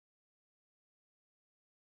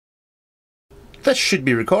This should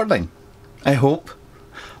be recording, I hope.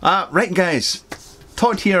 Right guys,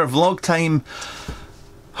 Todd here, vlog time.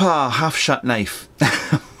 Half shut knife.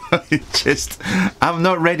 I'm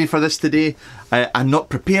not ready for this today. I'm not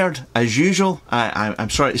prepared as usual. I'm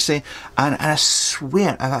sorry to say, and I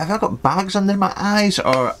swear, have I got bags under my eyes,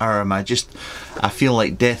 or am I just? I feel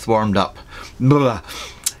like death warmed up. Blah.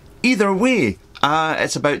 Either way,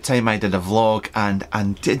 it's about time I did a vlog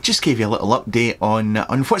and just gave you a little update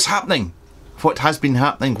on what's happening, what has been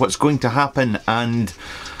happening, what's going to happen, and.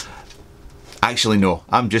 Actually no,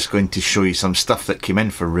 I'm just going to show you some stuff that came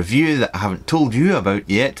in for review that I haven't told you about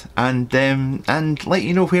yet, and let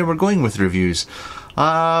you know where we're going with reviews.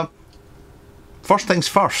 First things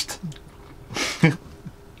first.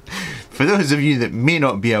 For those of you that may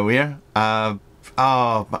not be aware,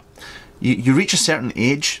 you reach a certain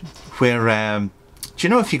age where, do you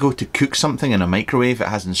know if you go to cook something in a microwave, it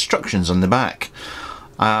has instructions on the back.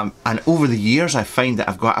 And over the years I find that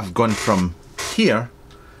I've gone from here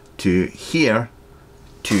to here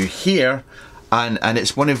to here, and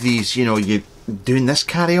it's one of these, you know, you doing this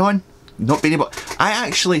carry on, not being able. I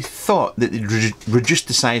actually thought that they reduced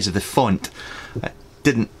the size of the font. I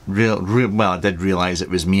didn't well, I did realise it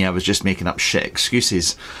was me. I was just making up shit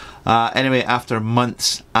excuses. Anyway, after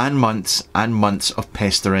months and months and months of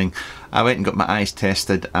pestering, I went and got my eyes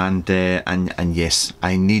tested, and yes,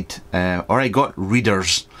 I need, or I got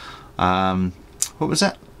readers. What was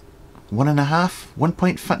it? 1.5,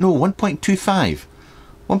 1.5, no, 1.25,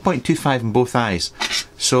 1.25 in both eyes.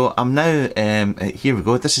 So I'm now, here we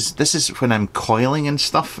go. This is when I'm coiling and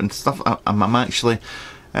stuff. I'm actually,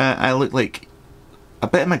 I look like a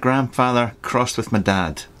bit of my grandfather crossed with my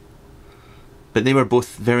dad. But they were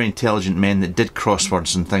both very intelligent men that did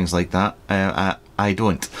crosswords and things like that. I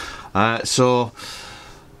don't. So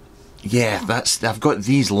yeah, I've got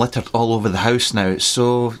these littered all over the house now.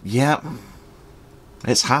 So yeah.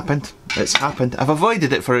 It's happened. It's happened. I've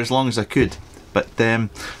avoided it for as long as I could, but I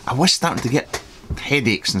was starting to get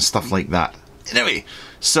headaches and stuff like that. Anyway,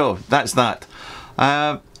 so that's that.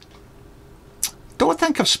 Don't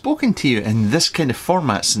think I've spoken to you in this kind of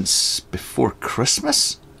format since before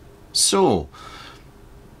Christmas, so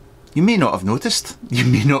you may not have noticed. You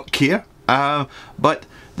may not care. But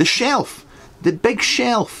the shelf, the big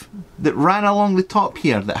shelf that ran along the top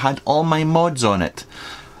here that had all my mods on it.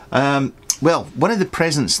 Well, one of the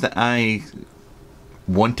presents that I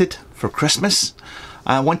wanted for Christmas,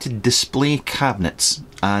 I wanted display cabinets,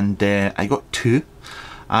 and I got two.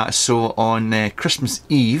 So on Christmas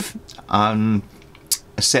Eve, I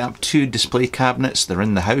set up two display cabinets. They're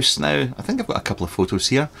in the house now. I think I've got a couple of photos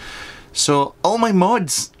here. So all my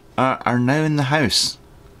mods are now in the house,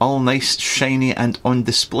 all nice, shiny, and on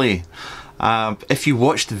display. If you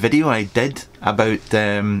watched the video I did about,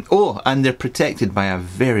 oh, and they're protected by a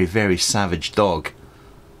very, very savage dog.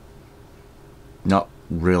 Not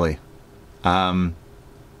really. Anyway,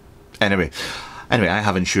 I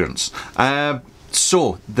have insurance.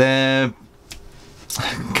 So the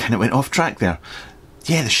kind of went off track there.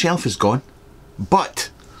 Yeah, the shelf is gone, but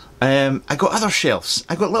I got other shelves.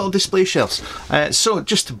 I got little display shelves. So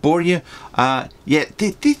just to bore you, yeah,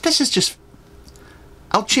 this is just.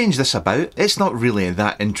 I'll change this about. It's not really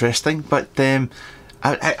that interesting, but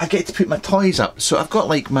I get to put my toys up. So I've got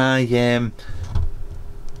like my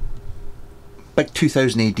big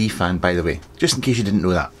 2000 AD fan, by the way, just in case you didn't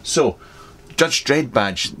know that. So Judge Dredd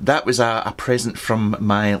badge, that was a present from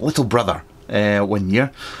my little brother 1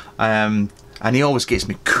 year, and he always gets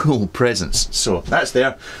me cool presents. So that's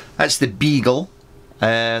there. That's the Beagle.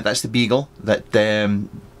 That's the Beagle that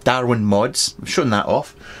Darwin mods. I've shown that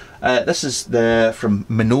off. This is from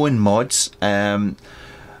Minoan Mods. Now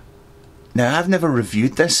I've never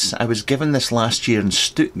reviewed this. I was given this last year in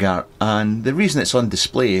Stuttgart, and the reason it's on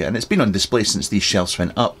display, and it's been on display since these shelves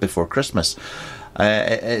went up before Christmas,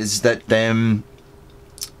 is that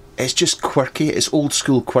it's just quirky. It's old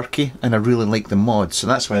school quirky, and I really like the mod, so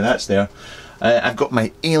that's why that's there. I've got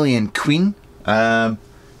my Alien Queen,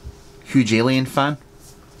 huge Alien fan.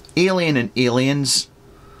 Alien and Aliens.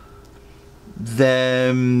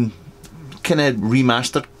 The kind of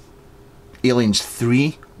remastered Aliens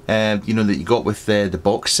 3, you know, that you got with the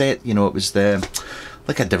box set. You know, it was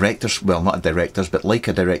like a director's, well, not a director's, but like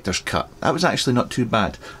a director's cut. That was actually not too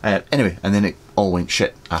bad. Anyway, and then it all went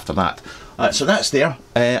shit after that. So that's there.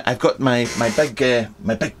 I've got my big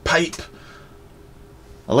pipe,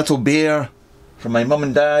 a little bear from my mum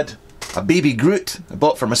and dad, a baby Groot I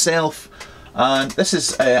bought for myself. And this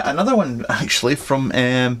is another one actually from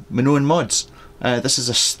Minoan Mods. This is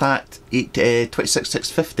a Stat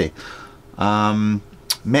 26650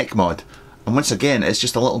 mech mod, and once again it's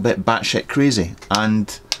just a little bit batshit crazy,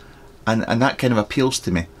 and and that kind of appeals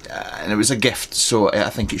to me. And it was a gift, so I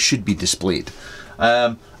think it should be displayed.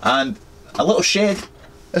 And a little shed.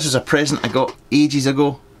 This is a present I got ages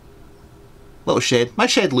ago. Little shed. My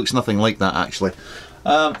shed looks nothing like that, actually.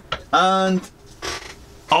 And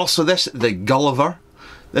also the Gulliver.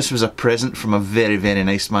 This was a present from a very, very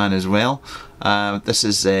nice man as well. This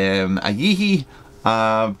is a Yeehee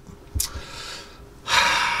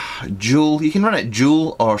dual. You can run it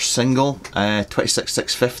dual or single,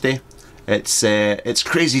 26650. It's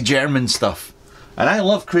crazy German stuff, and I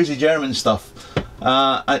love crazy German stuff.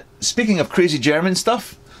 Speaking of crazy German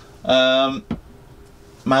stuff, my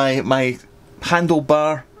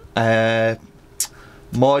handlebar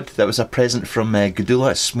mod that was a present from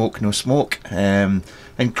Gudula, Smoke No Smoke,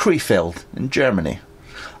 in Krefeld in Germany.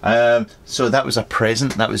 So that was a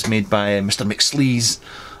present that was made by Mr. McSleaze,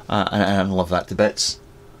 and I love that to bits.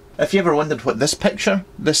 If you ever wondered what this picture,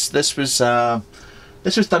 this was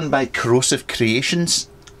done by Corrosive Creations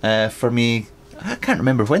for me. I can't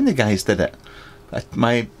remember when the guys did it.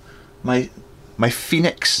 My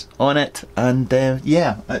Phoenix on it, and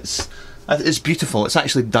yeah, it's beautiful. It's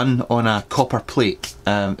actually done on a copper plate.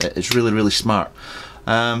 It's really, really smart.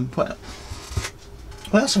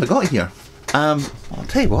 What else have I got here? I'll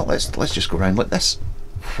tell you what. Let's just go around like this.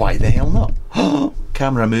 Why the hell not?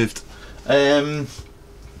 Camera moved.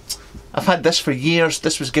 I've had this for years.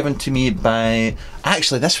 This was given to me by...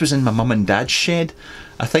 Actually, this was in my mum and dad's shed.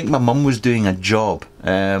 I think my mum was doing a job.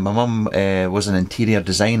 My mum was an interior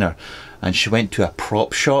designer, and she went to a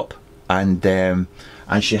prop shop, and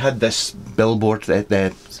she had this billboard,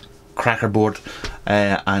 the cracker board,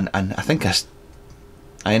 and I think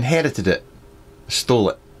I inherited it. Stole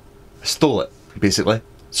it, basically.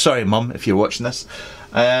 Sorry, Mum, if you're watching this.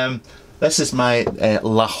 This is my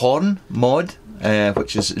La Horn mod,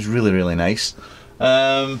 which is really, really nice.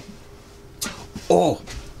 Oh,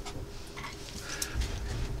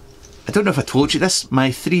 I don't know if I told you this. My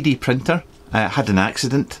 3D printer had an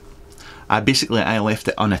accident. I left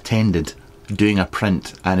it unattended doing a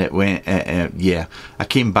print, and it went. Yeah, I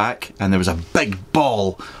came back and there was a big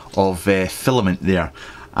ball of filament there.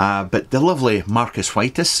 But the lovely Marcus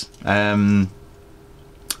Whitus,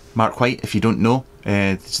 Mark White, if you don't know,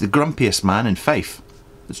 it's the grumpiest man in Fife.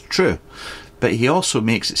 It's true. But he also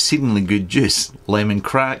makes exceedingly good juice. Lemon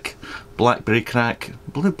crack, blackberry crack,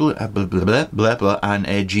 blah blah blah blah blah, blah and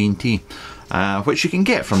G&T, which you can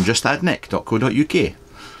get from justadnick.co.uk.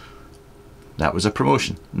 That was a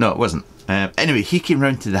promotion. No, it wasn't. Anyway, he came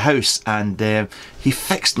round to the house and he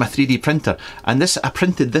fixed my 3D printer. And I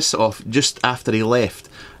printed this off just after he left,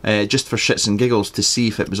 just for shits and giggles to see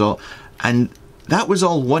if it was all. And that was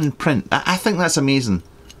all one print. I think that's amazing.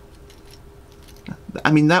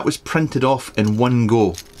 I mean, that was printed off in one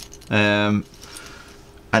go. And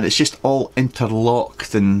it's just all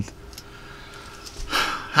interlocked, and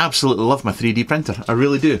I absolutely love my 3D printer. I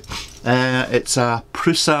really do. It's a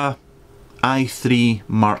Prusa i3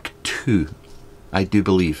 Mark II, I do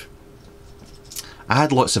believe. I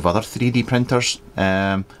had lots of other 3D printers.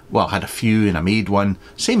 Well, I had a few and I made one.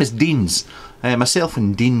 Same as Dean's. Myself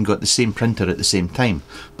and Dean got the same printer at the same time,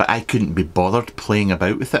 but I couldn't be bothered playing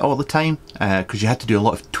about with it all the time because you had to do a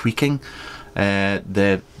lot of tweaking.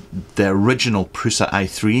 The original Prusa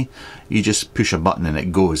i3, you just push a button and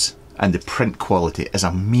it goes, and the print quality is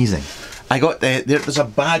amazing. I got there's a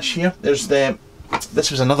badge here. This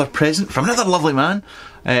was another present from another lovely man.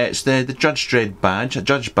 It's the Judge Dredd badge, a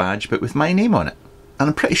judge badge, but with my name on it. And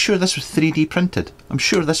I'm pretty sure this was 3D printed. I'm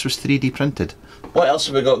sure this was 3D printed. What else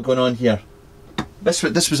have we got going on here? This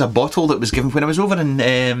was a bottle that was given when I was over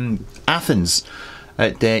in Athens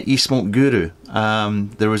at E-Smoke Guru.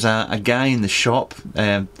 There was a guy in the shop,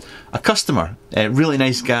 a customer, a really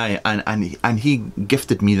nice guy, and he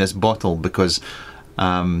gifted me this bottle because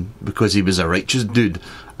he was a righteous dude,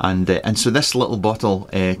 and so this little bottle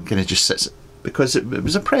kind of just sits because it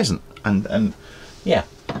was a present, and yeah.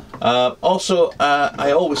 Also,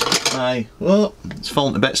 I always keep my, well, it's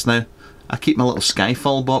falling to bits now. I keep my little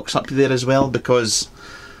Skyfall box up there as well because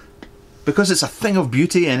it's a thing of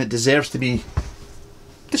beauty and it deserves to be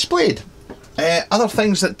displayed. Other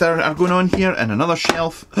things that are going on here in another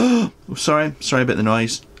shelf. Oh, sorry about the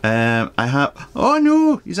noise. I have, oh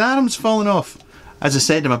no, his arm's falling off. As I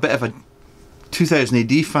said, I'm a bit of a 2000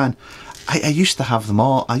 AD fan. I used to have them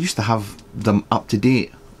all. I used to have them up to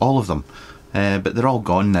date, all of them, but they're all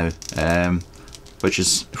gone now. Which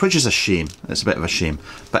is a shame. It's a bit of a shame.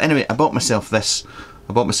 But anyway, I bought myself this.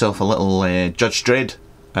 I bought myself a little Judge Dredd.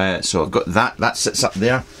 So I've got that. That sits up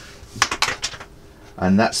there,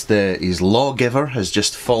 and that's his lawgiver has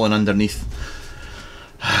just fallen underneath.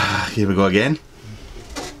 Here we go again.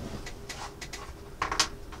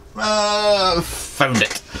 Found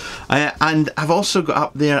it. And I've also got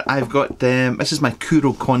up there, I've got, this is my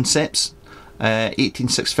Kuro Concepts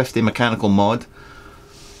 18650 mechanical mod.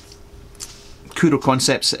 Kuro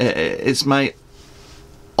Concepts is my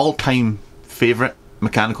all-time favourite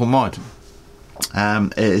mechanical mod.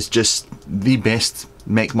 It is just the best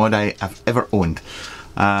mech mod I've ever owned.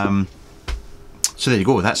 So there you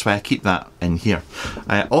go, that's why I keep that in here.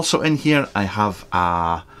 Also in here I have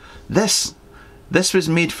this. This was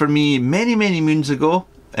made for me many moons ago.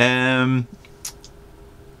 I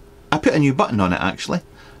put a new button on it actually,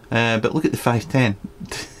 but look at the 510.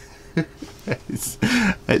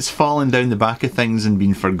 It's fallen down the back of things and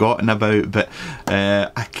been forgotten about, but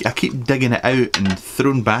I keep digging it out and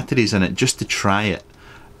throwing batteries in it just to try it.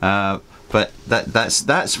 But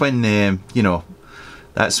that's when you know,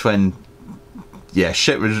 that's when, yeah,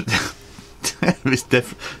 shit was it was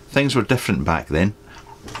different. Things were different back then.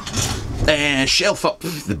 Shelf up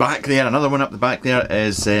the back there, another one up the back there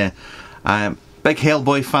is big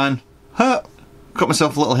Hellboy fan. Huh, got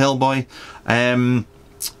myself a little Hellboy.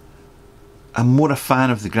 I'm more a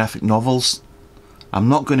fan of the graphic novels. I'm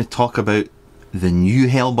not going to talk about the new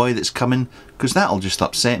Hellboy that's coming because that'll just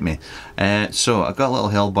upset me. So I've got a little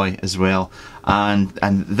Hellboy as well, and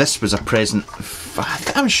this was a present.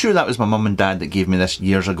 I'm sure that was my mum and dad that gave me this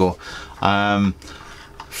years ago.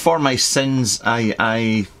 For my sins,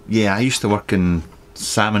 I used to work in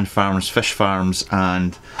salmon farms, fish farms,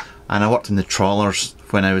 and I worked in the trawlers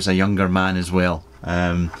when I was a younger man as well.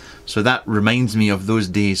 So that reminds me of those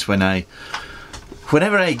days when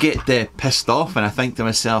whenever I get pissed off and I think to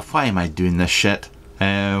myself, why am I doing this shit?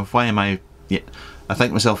 Why am I? Yeah, I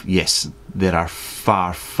think to myself, yes, there are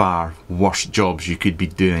far worse jobs you could be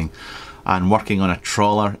doing, and working on a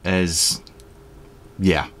trawler is,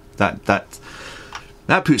 yeah, that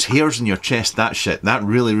puts hairs in your chest, that shit. That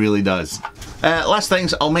really does. Last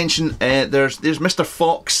things I'll mention, there's Mr.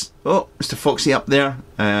 Fox. Oh, Mr. Foxy up there.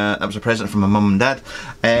 That was a present from my mum and dad.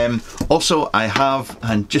 Also, I have,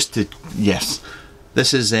 and just to, yes,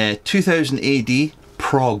 this is 2000 AD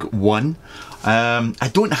Prog 1.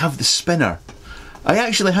 I don't have the spinner. I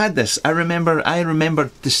actually had this. I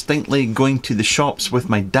remember distinctly going to the shops with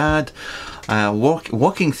my dad,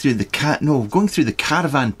 walking through going through the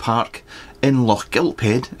caravan park in Loch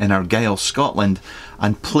Gilphead in Argyll, Scotland,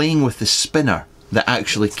 and playing with the spinner that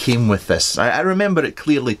actually came with this. I remember it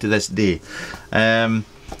clearly to this day.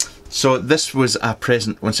 So this was a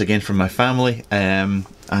present once again from my family, and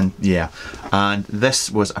yeah, and this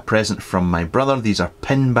was a present from my brother. These are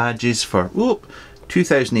pin badges for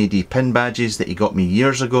 2000 AD pin badges that he got me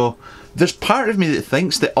years ago. There's part of me that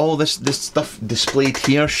thinks that all this stuff displayed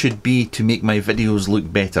here should be to make my videos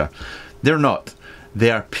look better. They're not. They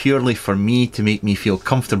are purely for me to make me feel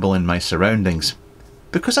comfortable in my surroundings,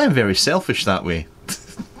 because I'm very selfish that way.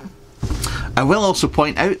 I will also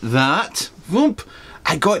point out that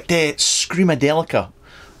I got Screamadelica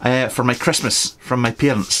for my Christmas from my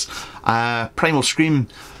parents. Primal Scream,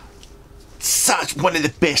 such one of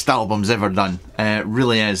the best albums ever done. It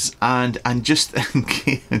really is. And just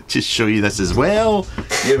just show you this as well.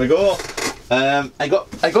 Here we go. I got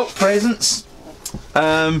presents.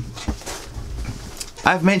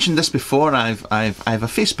 I've mentioned this before. I have a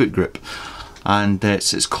Facebook group, and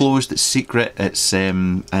it's closed, it's secret, it's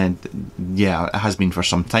and yeah, it has been for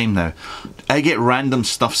some time now. I get random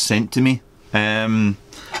stuff sent to me.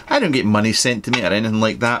 I don't get money sent to me or anything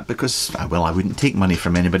like that because, well, I wouldn't take money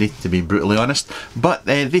from anybody, to be brutally honest, but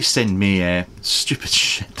they send me stupid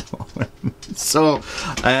shit. So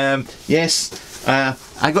yes,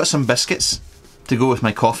 I got some biscuits to go with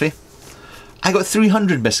my coffee. I got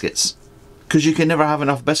 300 biscuits because you can never have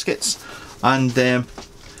enough biscuits. And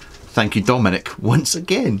thank you, Dominic, once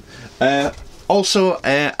again. Also,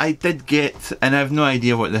 I did get, and I have no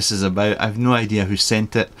idea what this is about, I have no idea who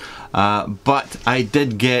sent it, but I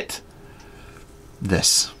did get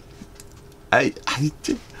this. Why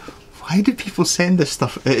do people send this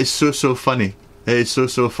stuff? It is so funny. It is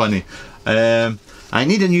so funny. I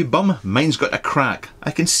need a new bum. Mine's got a crack.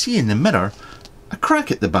 I can see in the mirror a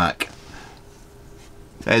crack at the back.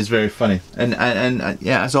 It is very funny. And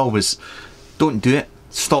yeah, as always, don't do it.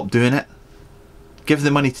 Stop doing it. Give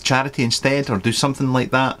the money to charity instead, or do something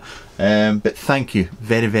like that. But thank you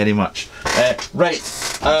very much. Right.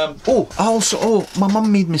 Oh, my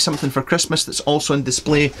mum made me something for Christmas that's also on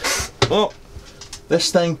display. Oh,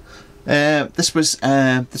 this thing. This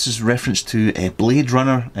is reference to Blade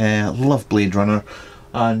Runner. Love Blade Runner.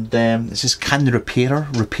 And this is, can the repairer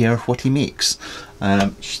repair what he makes?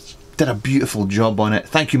 She did a beautiful job on it.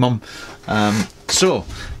 Thank you, Mum. So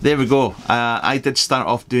there we go. I did start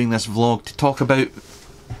off doing this vlog to talk about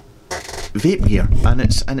vape gear, and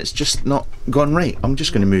it's just not gone right. I'm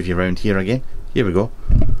just going to move you around here again. Here we go.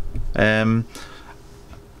 And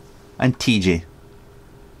TJ.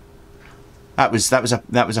 That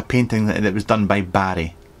was a painting that was done by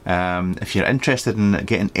Barry. If you're interested in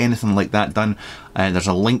getting anything like that done, there's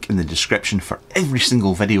a link in the description for every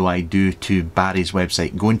single video I do to Barry's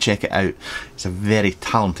website. Go and check it out. He's a very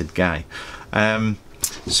talented guy.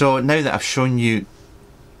 So now that I've shown you,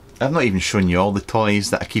 I've not even shown you all the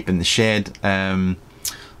toys that I keep in the shed,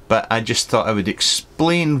 but I just thought I would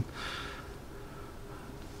explain.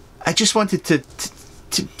 I just wanted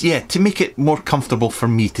to make it more comfortable for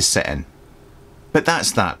me to sit in. But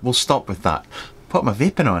that's that. We'll stop with that. What am I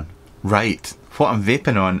vaping on? Right. What I'm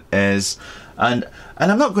vaping on is, and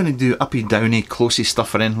I'm not going to do uppy downy closey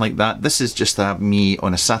stuff or anything like that. This is just me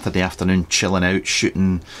on a Saturday afternoon chilling out,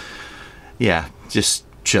 shooting. Yeah, just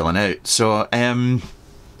chilling out. So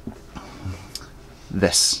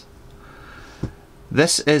this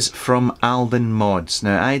is from Alden Mods.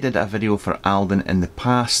 Now, I did a video for Alden in the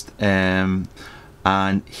past, and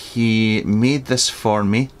he made this for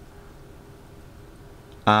me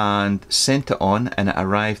and sent it on, and it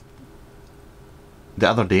arrived the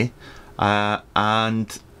other day,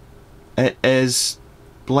 and it is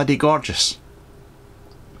bloody gorgeous.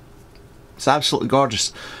 It's absolutely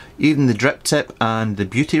gorgeous. Even the drip tip and the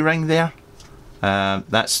beauty ring there,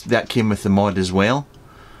 that came with the mod as well.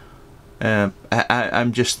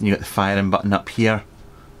 I'm just, you got the firing button up here.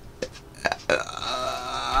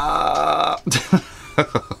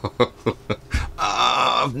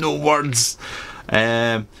 I've no words.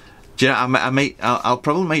 Do you know, I'll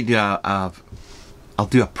probably do I'll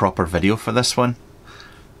do a proper video for this one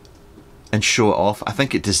and show it off. I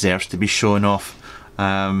think it deserves to be shown off.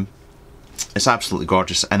 It's absolutely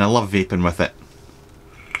gorgeous, and I love vaping with it.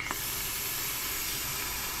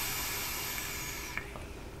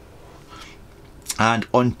 And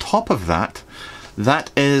on top of that,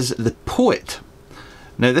 that is the Poet.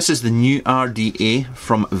 Now, this is the new RDA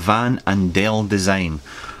from Van and Del Design.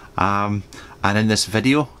 And in this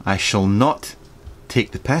video, I shall not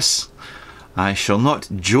take the piss, I shall not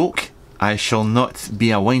joke, I shall not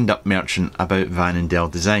be a wind-up merchant about Van and Del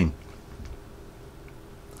Design.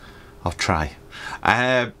 I'll try.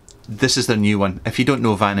 This is their new one. If you don't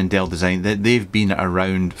know Van and Del Design, they've been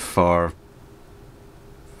around for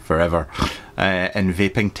forever, in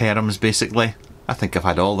vaping terms, basically. I think I've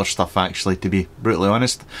had all their stuff, actually, to be brutally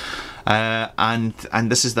honest. And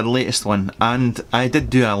this is their latest one, and I did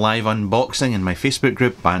do a live unboxing in my Facebook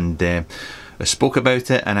group, and I spoke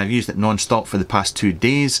about it, and I've used it non-stop for the past 2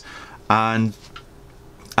 days, and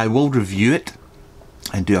I will review it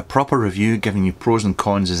and do a proper review, giving you pros and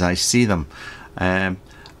cons as I see them.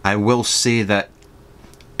 I will say that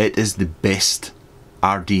it is the best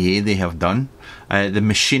RDA they have done. The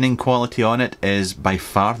machining quality on it is by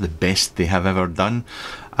far the best they have ever done,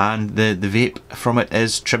 and the vape from it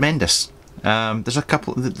is tremendous.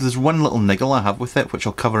 There's one little niggle I have with it, which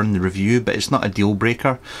I'll cover in the review, but it's not a deal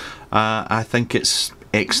breaker. I think it's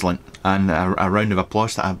excellent, and a round of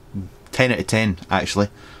applause to 10 out of 10 actually.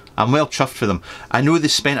 I'm well chuffed for them. I know they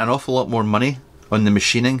spent an awful lot more money on the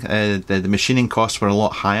machining. The machining costs were a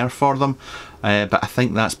lot higher for them, but I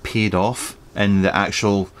think that's paid off in the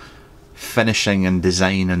actual finishing and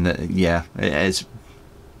design, and yeah, it is.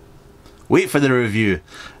 Wait for the review,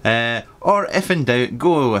 or if in doubt,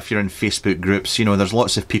 go if you're in Facebook groups. You know, there's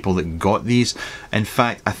lots of people that got these. In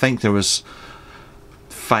fact, I think there was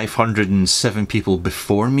 507 people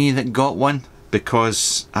before me that got one,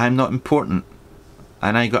 because I'm not important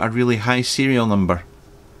and I got a really high serial number.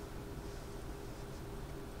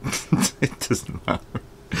 It doesn't matter.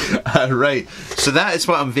 Right, so that is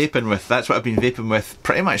what I'm vaping with. That's what I've been vaping with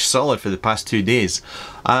pretty much solid for the past 2 days.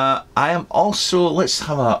 I am also, let's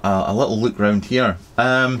have a little look around here.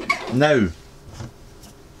 Now,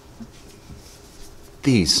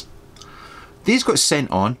 these got sent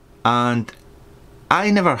on, and I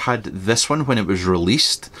never had this one when it was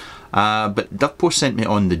released, but Duckpo sent me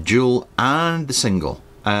on the dual and the single.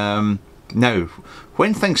 Now,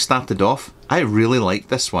 when things started off, I really liked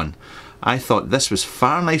this one. I thought this was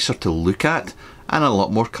far nicer to look at and a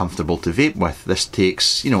lot more comfortable to vape with. This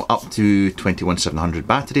takes, you know, up to 21700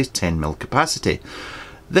 batteries, 10mm capacity.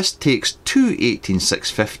 This takes two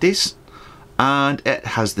 18650s, and it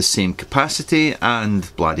has the same capacity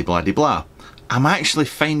and blah de blah de blah. I'm actually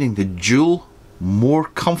finding the dual more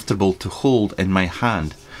comfortable to hold in my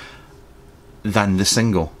hand than the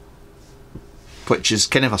single, which is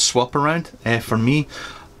kind of a swap around for me.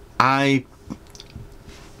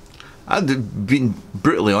 I've been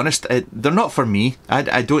brutally honest, they're not for me.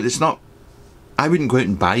 I I wouldn't go out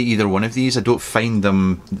and buy either one of these. I don't find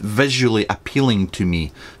them visually appealing to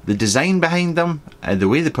me. The design behind them, the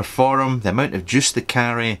way they perform, the amount of juice they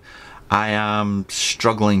carry, I am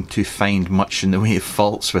struggling to find much in the way of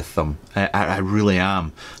faults with them. I really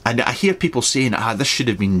am. And I hear people saying, this should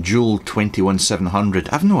have been Joule 21700.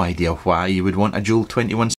 I've no idea why you would want a Joule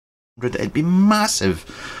 21700. It'd be massive.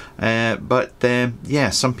 But yeah,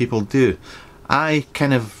 some people do. I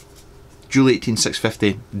kind of, Joule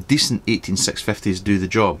 18650, decent 18650s do the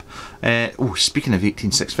job. Oh, speaking of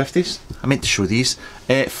 18650s, I meant to show these.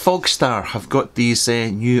 Fogstar have got these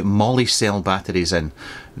new Molly cell batteries in.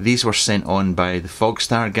 These were sent on by the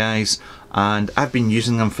Fogstar guys, and I've been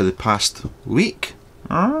using them for the past week.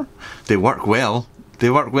 They work well. They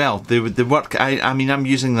work well. They work. I mean, I'm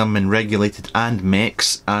using them in regulated and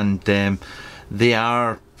mechs, and they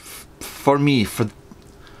are, for me,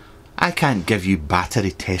 I can't give you battery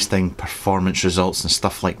testing performance results and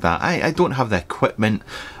stuff like that. I don't have the equipment,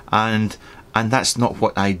 and that's not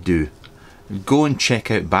what I do. Go and check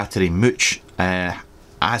out Battery Mooch.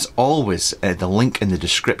 As always, the link in the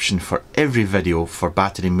description for every video for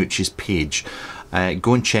Battery Mooch's page.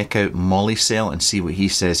 Go and check out Mollycell and see what he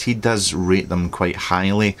says. He does rate them quite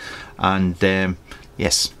highly, and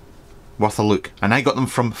yes, worth a look. And I got them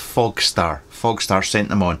from Fogstar. Fogstar sent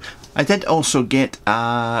them on. I did also get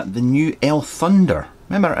the new L Thunder.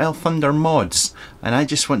 Remember L Thunder mods? And I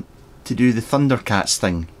just want to do the Thundercats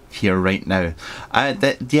thing here right now.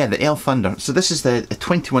 Yeah, the L Thunder. So this is the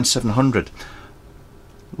 21700.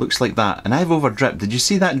 Looks like that. And I've over dripped. Did you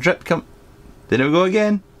see that drip come? There we go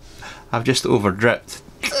again. I've just over dripped.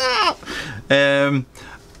 Now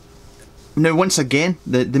once again,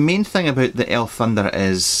 the main thing about the L Thunder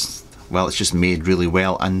is, well, it's just made really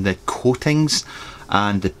well, and the coatings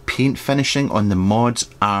and the paint finishing on the mods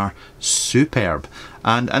are superb,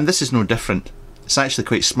 and this is no different. It's actually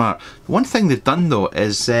quite smart. One thing they've done though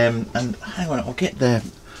is, and hang on, I'll get the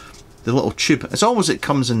little tube. As always, it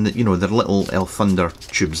comes in the, you know, the little L Thunder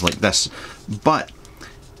tubes like this, but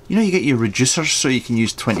you know, you get your reducers so you can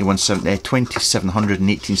use 2700 and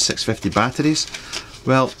 18650 batteries.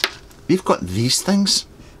 Well, they've got these things,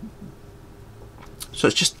 so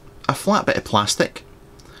it's just a flat bit of plastic.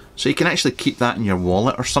 So you can actually keep that in your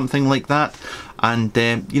wallet or something like that. And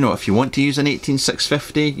you know, if you want to use an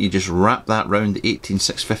 18650, you just wrap that round the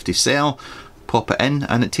 18650 cell, pop it in,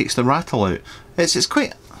 and it takes the rattle out. It's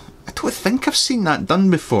quite, I don't think I've seen that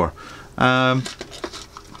done before.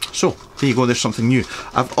 So there you go, there's something new.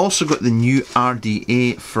 I've also got the new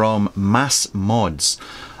RDA from Mass Mods,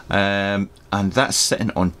 and that's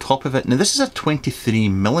sitting on top of it. Now this is a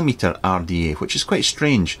 23mm RDA, which is quite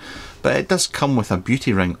strange, but it does come with a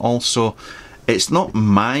beauty ring also. It's not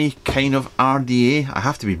my kind of RDA, I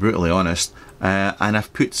have to be brutally honest, and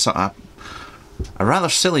I've put a rather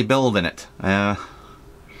silly build in it.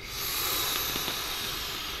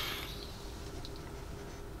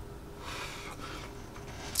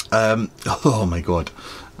 Oh my god.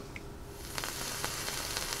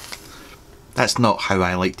 That's not how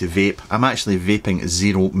I like to vape. I'm actually vaping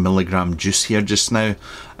 0mg juice here just now.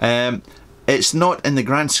 It's not, in the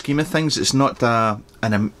grand scheme of things, it's not a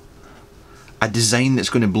design that's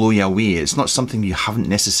going to blow you away. It's not something you haven't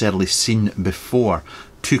necessarily seen before.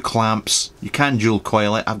 2 clamps, you can dual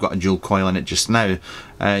coil it. I've got a dual coil in it just now.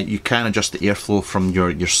 You can adjust the airflow from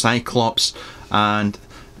your Cyclops, and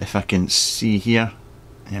if I can see here,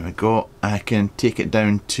 there we go, I can take it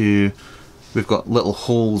down to, we've got little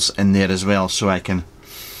holes in there as well, so I can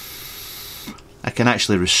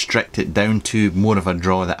actually restrict it down to more of a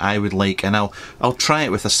draw that I would like, and I'll try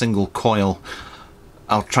it with a single coil.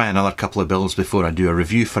 I'll try another couple of builds before I do a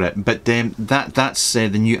review for it, but that's the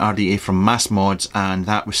new RDA from Mass Mods, and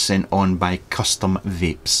that was sent on by Custom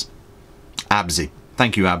Vapes. Absy,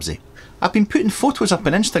 thank you Absy. I've been putting photos up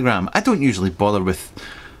on Instagram. I don't usually bother with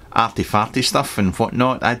arty-farty stuff and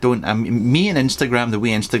whatnot. I don't, me and Instagram, the way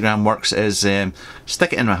Instagram works is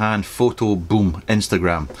stick it in my hand, photo, boom,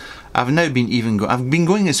 Instagram. I've now been I've been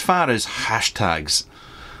going as far as hashtags.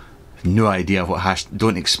 No idea what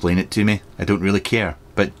don't explain it to me, I don't really care,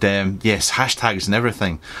 but yes, hashtags and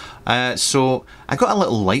everything. So I got a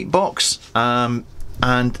little light box, and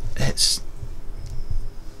it's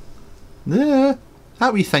that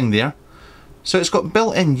wee thing there. So it's got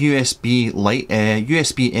built-in USB light,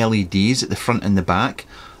 USB LEDs at the front and the back,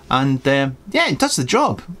 and yeah, it does the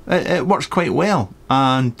job. It works quite well,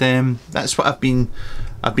 and that's what I've been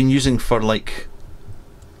using for like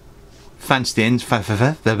fancy Instagram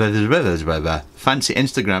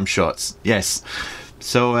shots. Yes.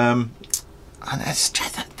 So and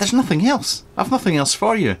there's nothing else. I've nothing else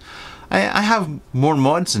for you. I have more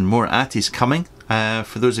mods and more atties coming.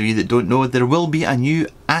 for those of you that don't know, there will be a new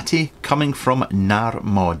Atty coming from NAR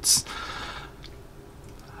Mods.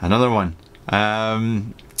 Another one.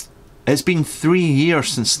 It's been 3 years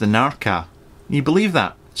since the Narca. Can you believe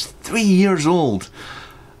that? It's 3 years old.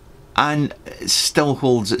 And it still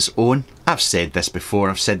holds its own. I've said this before,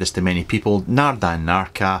 I've said this to many people. Narda and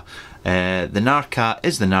Narca. The Narca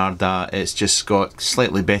is the Narda, it's just got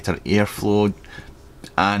slightly better airflow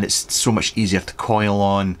and it's so much easier to coil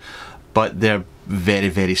on, but they're very,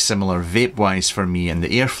 very similar vape wise for me, and the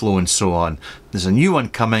airflow and so on. There's a new one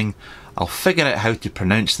coming. I'll figure out how to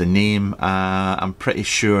pronounce the name. I'm pretty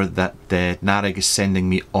sure that Narig is sending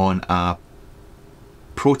me on a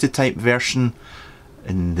prototype version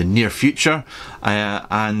in the near future,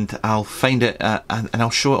 and I'll find it and I'll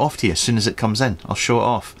show it off to you as soon as it comes in. I'll show it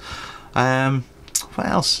off. What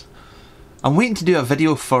else? I'm waiting to do a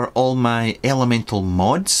video for all my elemental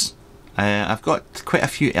mods. I've got quite a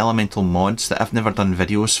few elemental mods that I've never done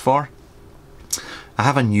videos for. I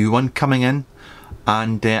have a new one coming in,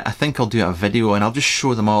 and I think I'll do a video and I'll just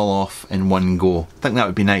show them all off in one go. I think that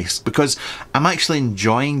would be nice, because I'm actually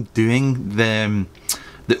enjoying doing the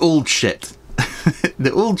old shit.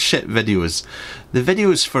 The old shit videos. The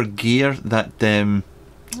videos for gear that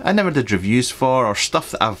I never did reviews for, or stuff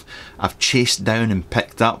that I've chased down and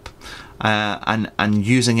picked up, and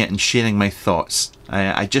using it and sharing my thoughts.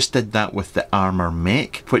 I just did that with the Armour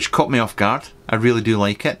Mech, which caught me off guard. I really do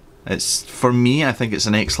like it. It's, for me, I think it's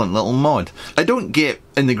an excellent little mod. I don't get,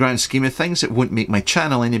 in the grand scheme of things, it won't make my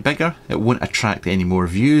channel any bigger. It won't attract any more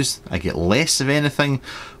views. I get less of anything,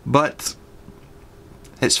 but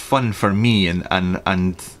it's fun for me,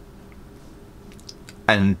 and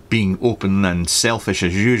being open and selfish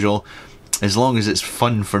as usual. As long as it's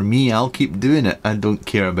fun for me, I'll keep doing it. I don't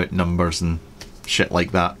care about numbers and shit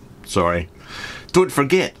like that. Sorry. Don't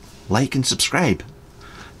forget, like and subscribe.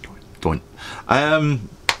 Don't.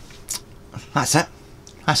 That's it.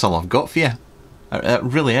 That's all I've got for you. It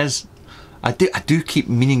really is. I do keep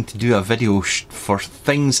meaning to do a video for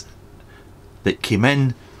things that came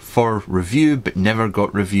in for review but never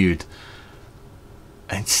got reviewed.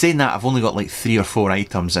 And saying that, I've only got like 3 or 4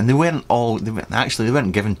 items, and they weren't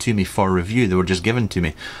given to me for review. They were just given to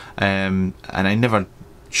me, and I never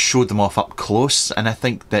showed them off up close. And I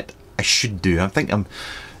think that I should do. I think I'm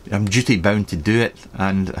duty bound to do it,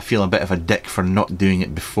 and I feel a bit of a dick for not doing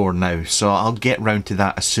it before now. So I'll get round to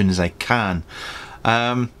that as soon as I can.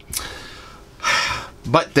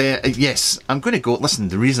 But yes, I'm going to go. Listen,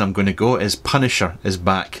 the reason I'm going to go is Punisher is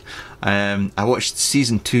back. I watched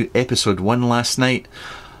season 2 episode 1 last night.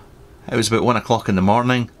 It was about 1 o'clock in the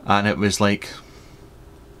morning, and it was like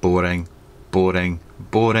boring, boring,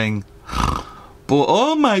 boring.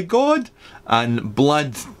 Oh my god! And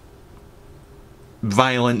blood,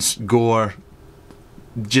 violence, gore,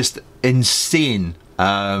 just insane.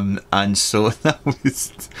 And so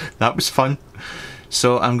that was fun.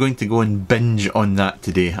 So I'm going to go and binge on that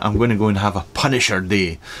today. I'm going to go and have a Punisher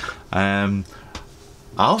day.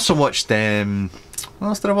 I also watched, what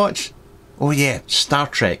else did I watch? Oh yeah, Star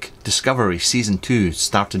Trek Discovery Season 2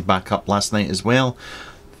 started back up last night as well.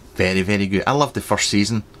 Very, very good. I loved the first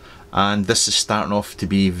season, and this is starting off to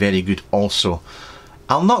be very good also.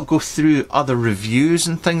 I'll not go through other reviews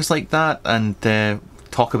and things like that and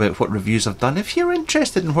talk about what reviews I've done. If you're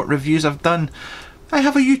interested in what reviews I've done, I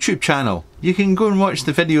have a YouTube channel. You can go and watch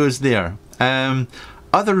the videos there.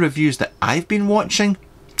 Other reviews that I've been watching,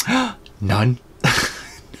 none.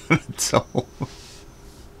 At all.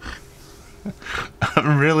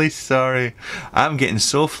 I'm really sorry. I'm getting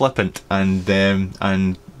so flippant and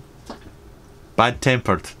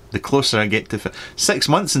bad-tempered the closer I get to 6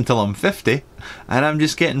 months until I'm 50, and I'm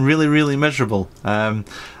just getting really, really miserable. I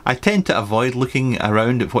tend to avoid looking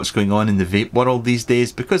around at what's going on in the vape world these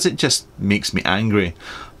days because it just makes me angry.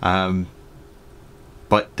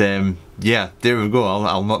 But yeah, there we go.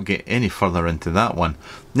 I'll not get any further into that one.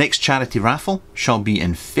 Next charity raffle shall be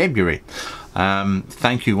in February.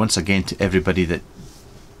 Thank you once again to everybody that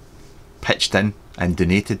pitched in and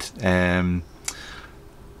donated.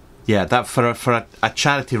 Yeah, that for a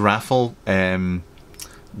charity raffle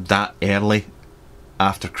that early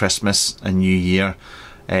after Christmas and New Year,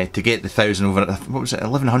 to get the 1,000 over, what was it,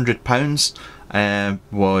 £1,100,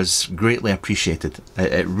 was greatly appreciated.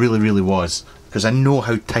 It really, really was, because I know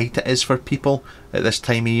how tight it is for people at this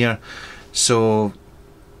time of year. So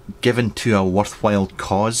given to a worthwhile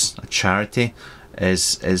cause, a charity,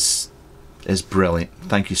 is brilliant.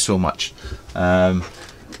 Thank you so much. But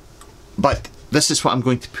this is what I'm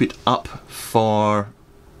going to put up for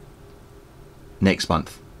next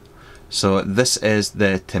month. So this is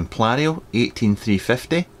the Templario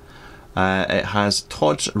 18350. It has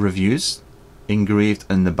Todds reviews engraved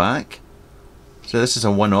in the back. So this is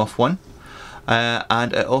a one-off one.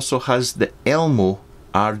 And it also has the Elmo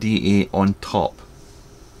RDA on top.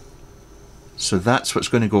 So that's what's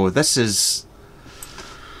going to go. This is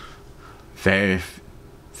very,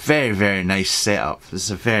 very, very nice setup. This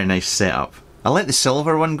is a very nice setup. I let the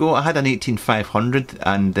silver one go. I had an 18500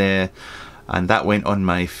 and that went on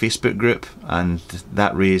my Facebook group, and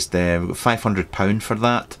that raised £500 for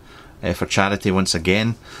that, for charity once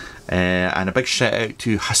again. And a big shout out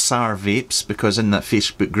to Hussar Vapes, because in that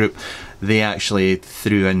Facebook group they actually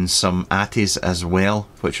threw in some Atties as well,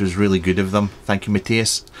 which was really good of them. Thank you,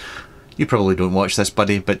 Matthias. You probably don't watch this,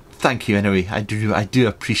 buddy, but thank you anyway. I do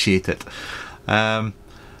appreciate it.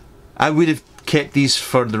 I would have kept these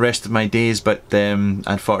for the rest of my days, but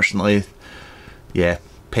unfortunately, yeah,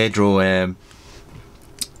 Pedro,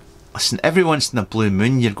 listen, every once in a blue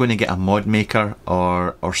moon you're going to get a mod maker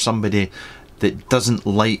or somebody that doesn't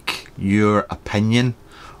like your opinion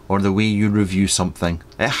or the way you review something.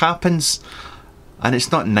 It happens, and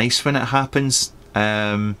it's not nice when it happens.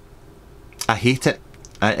 I hate it.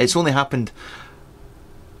 It's only happened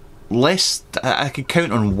less, I could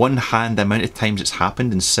count on one hand the amount of times it's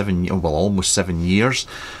happened in almost 7 years,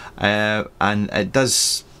 and it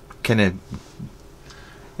does kind of,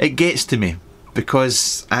 it gets to me,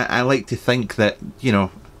 because I like to think that, you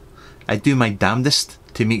know, I do my damnedest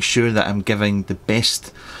to make sure that I'm giving the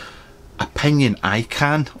best opinion I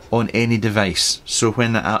can on any device. So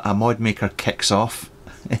when a mod maker kicks off,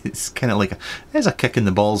 it's kind of like there's a kick in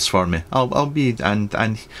the balls for me. I'll be,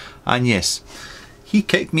 and yes, he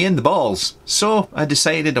kicked me in the balls. So I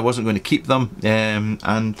decided I wasn't going to keep them, and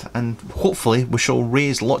hopefully we shall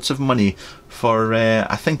raise lots of money for,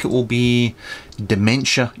 I think it will be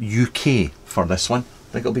Dementia UK for this one.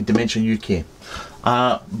 I think it'll be Dementia UK.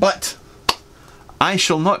 But I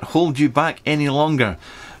shall not hold you back any longer.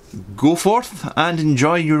 Go forth and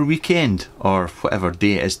enjoy your weekend, or whatever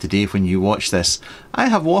day it is today when you watch this. I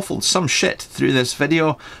have waffled some shit through this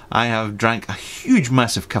video. I have drank a huge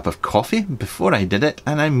massive cup of coffee before I did it,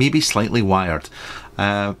 and I may be slightly wired.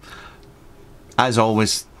 As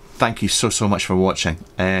always, thank you so much for watching,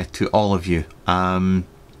 to all of you. I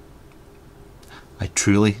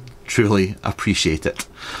truly appreciate it.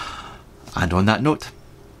 And on that note,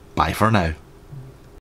 bye for now.